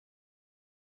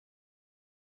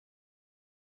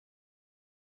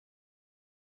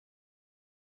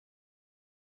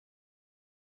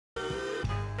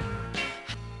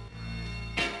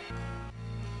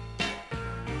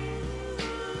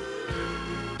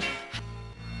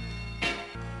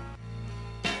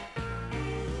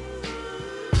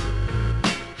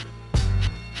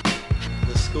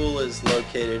school is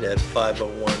located at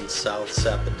 501 South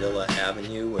Sapodilla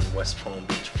Avenue in West Palm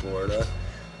Beach, Florida.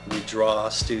 We draw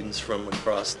students from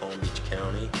across Palm Beach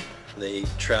County. They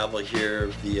travel here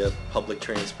via public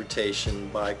transportation,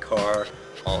 by car,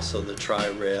 also the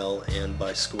Tri-Rail, and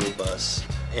by school bus.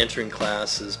 Entering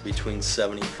classes between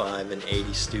 75 and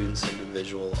 80 students into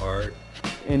visual art.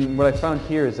 And what I found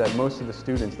here is that most of the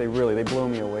students, they blow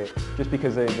me away just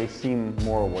because they seem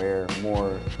more aware,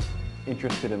 more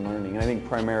interested in learning. And I think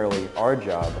primarily our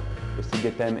job is to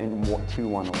get them to want to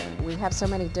learn. We have so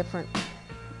many different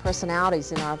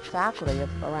personalities in our faculty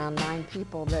of around 9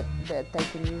 people that they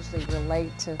can usually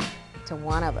relate to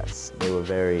one of us. They were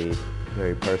very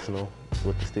personal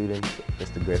with the students.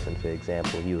 Mr. Griffin, for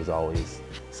example, he was always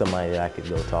somebody that I could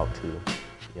go talk to,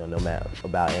 no matter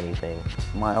about anything.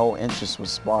 My whole interest was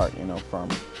sparked, from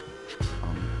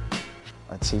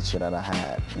a teacher that I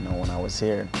had, when I was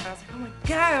here. I was like, oh my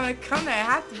God, I want to come there, I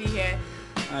have to be here.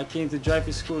 I came to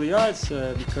Dreyfoos School of the Arts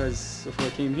because before I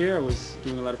came here I was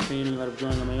doing a lot of painting, a lot of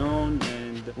drawing on my own,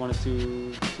 and wanted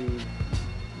to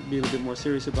be a little bit more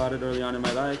serious about it early on in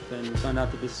my life, and found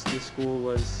out that this school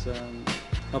was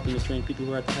helping to train people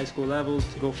who are at the high school level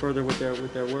to go further with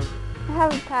their work. I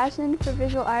have a passion for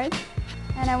visual arts,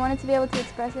 and I wanted to be able to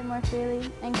express it more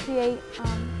freely and create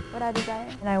what I desire.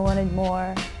 And I wanted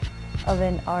more of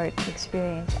an art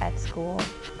experience at school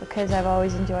because I've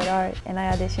always enjoyed art, and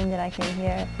I auditioned and I came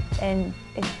here, and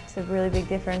it's a really big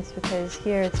difference because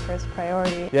here it's first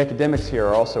priority. The academics here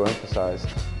are also emphasized,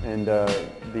 and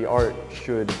the art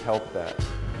should help that.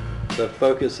 The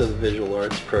focus of the visual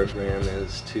arts program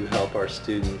is to help our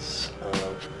students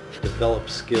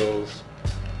develop skills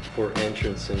for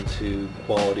entrance into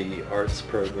quality arts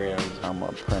programs. I'm an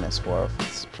apprentice for a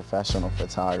professional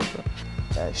photographer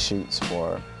that shoots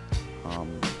for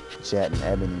Jet and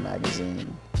Ebony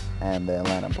magazine, and the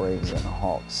Atlanta Braves and the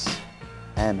Hawks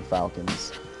and the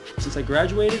Falcons. Since I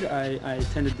graduated, I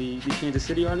attended the Kansas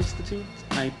City Art Institute.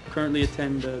 I currently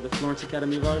attend the Florence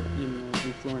Academy of Art in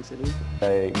Florence, Italy.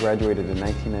 I graduated in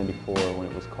 1994 when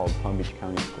it was called Palm Beach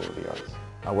County School of the Arts.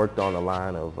 I worked on the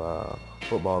line of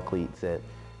football cleats at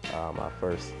my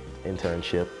first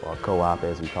internship, or co-op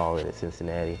as we call it, at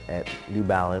Cincinnati, at New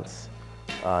Balance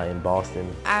in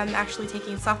Boston. I'm actually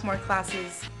taking sophomore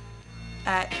classes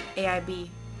at AIB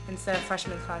instead of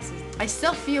freshman classes. I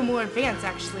still feel more advanced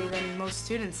actually than most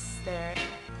students there,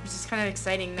 which is kind of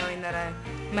exciting knowing that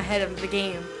I'm ahead of the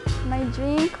game. My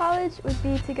dream college would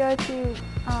be to go to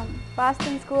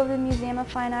Boston School of the Museum of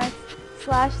Fine Arts /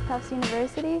 Tufts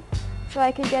University, so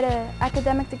I could get an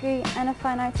academic degree and a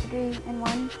fine arts degree in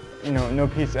one. No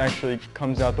piece actually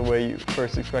comes out the way you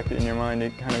first expect it in your mind.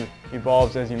 It kind of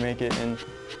evolves as you make it, and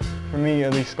for me,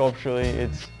 at least sculpturally,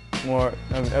 it's more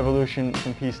of evolution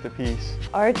from piece to piece.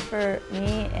 Art for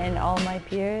me and all my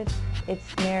peers,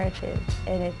 it's narrative,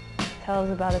 and it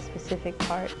tells about a specific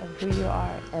part of who you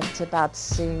are. It's about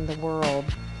seeing the world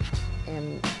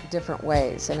in different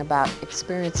ways and about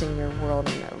experiencing your world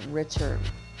in a richer,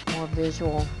 more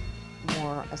visual,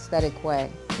 more aesthetic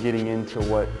way. Getting into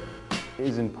what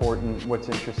is important, what's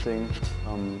interesting,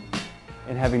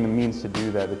 and having the means to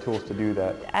do that, the tools to do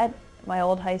that. At my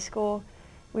old high school,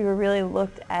 we were really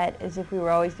looked at as if we were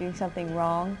always doing something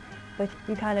wrong, but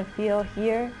you kind of feel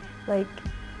here like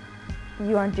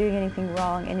you aren't doing anything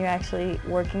wrong and you're actually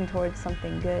working towards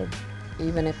something good.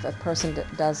 Even if a person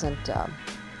doesn't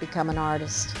become an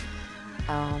artist,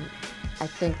 I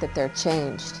think that they're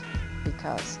changed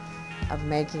because of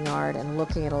making art and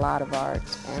looking at a lot of art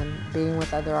and being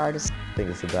with other artists. I think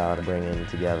it's about bringing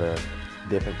together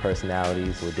different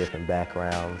personalities with different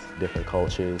backgrounds, different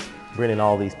cultures, bringing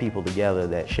all these people together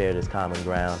that share this common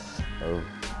ground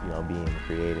of being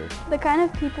creative. The kind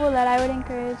of people that I would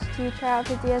encourage to try out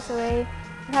for DSOA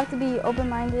would have to be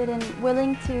open-minded and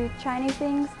willing to try new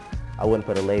things. I wouldn't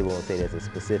put a label and say there's a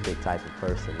specific type of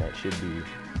person that should be,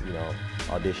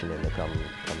 auditioning to come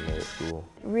to school.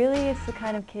 Really, it's the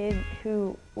kind of kid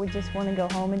who would just want to go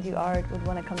home and do art, would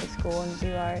want to come to school and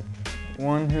do art.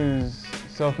 One who's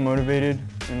self-motivated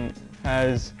and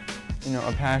has,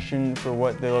 a passion for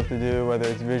what they love to do, whether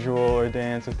it's visual or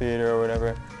dance or theater or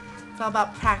whatever. It's all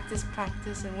about practice,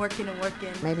 and working and working.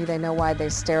 Maybe they know why they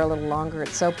stare a little longer at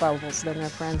soap bubbles than their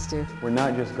friends do. We're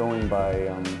not just going by,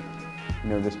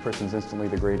 this person's instantly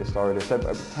the greatest artist.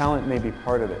 Talent may be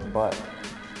part of it, but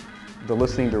the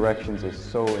listening directions is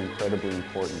so incredibly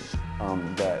important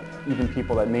that even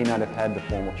people that may not have had the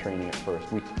formal training at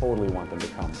first, we totally want them to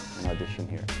come and audition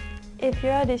here. If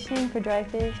you're auditioning for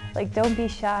Dreyfoos, don't be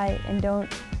shy and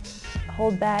don't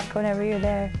hold back whenever you're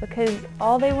there, because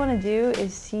all they want to do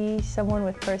is see someone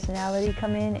with personality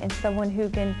come in and someone who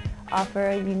can offer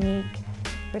a unique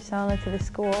persona to the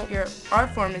school. Your art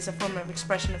form is a form of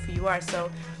expression of who you are, so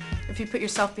if you put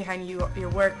yourself behind your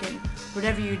work and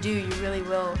whatever you do, you really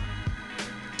will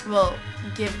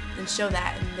give and show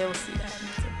that, and they will see that, and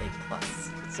it's a big plus.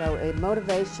 So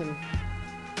motivation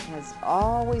has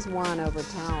always won over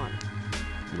talent.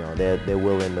 You know, they're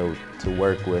willing to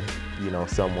work with, you know,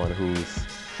 someone who's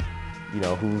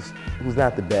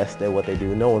not the best at what they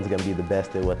do. No one's going to be the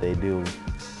best at what they do,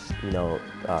 you know,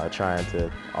 trying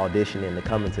to audition and to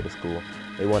come into the school.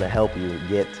 They want to help you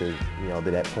get to, you know,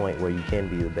 to that point where you can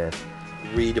be the best.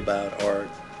 Read about art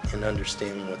and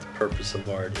understand what the purpose of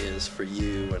art is for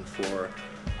you and for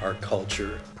our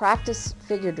culture. Practice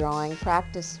figure drawing,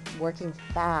 practice working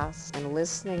fast and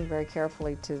listening very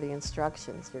carefully to the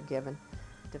instructions you're given,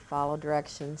 to follow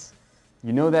directions.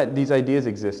 You know that these ideas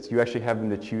exist. You actually have them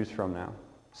to choose from now.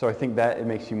 So I think that it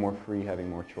makes you more free having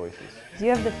more choices. You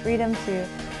have the freedom to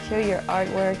show your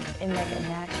artwork in like a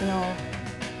national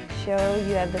show.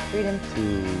 You have the freedom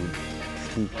To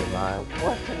speak your mind.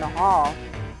 Work in the hall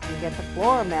and get the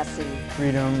floor messy.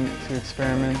 Freedom to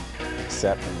experiment.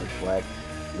 Accept and reflect.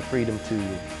 The freedom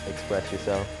to express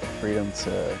yourself. The freedom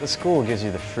to... The school gives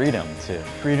you the freedom to...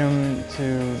 Freedom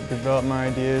to develop my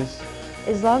ideas.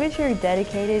 As long as you're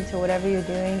dedicated to whatever you're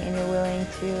doing and you're willing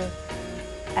to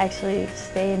actually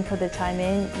stay and put the time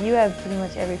in, you have pretty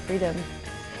much every freedom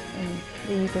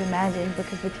that you could imagine,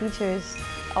 because the teachers,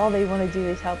 all they want to do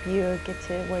is help you get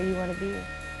to where you want to be.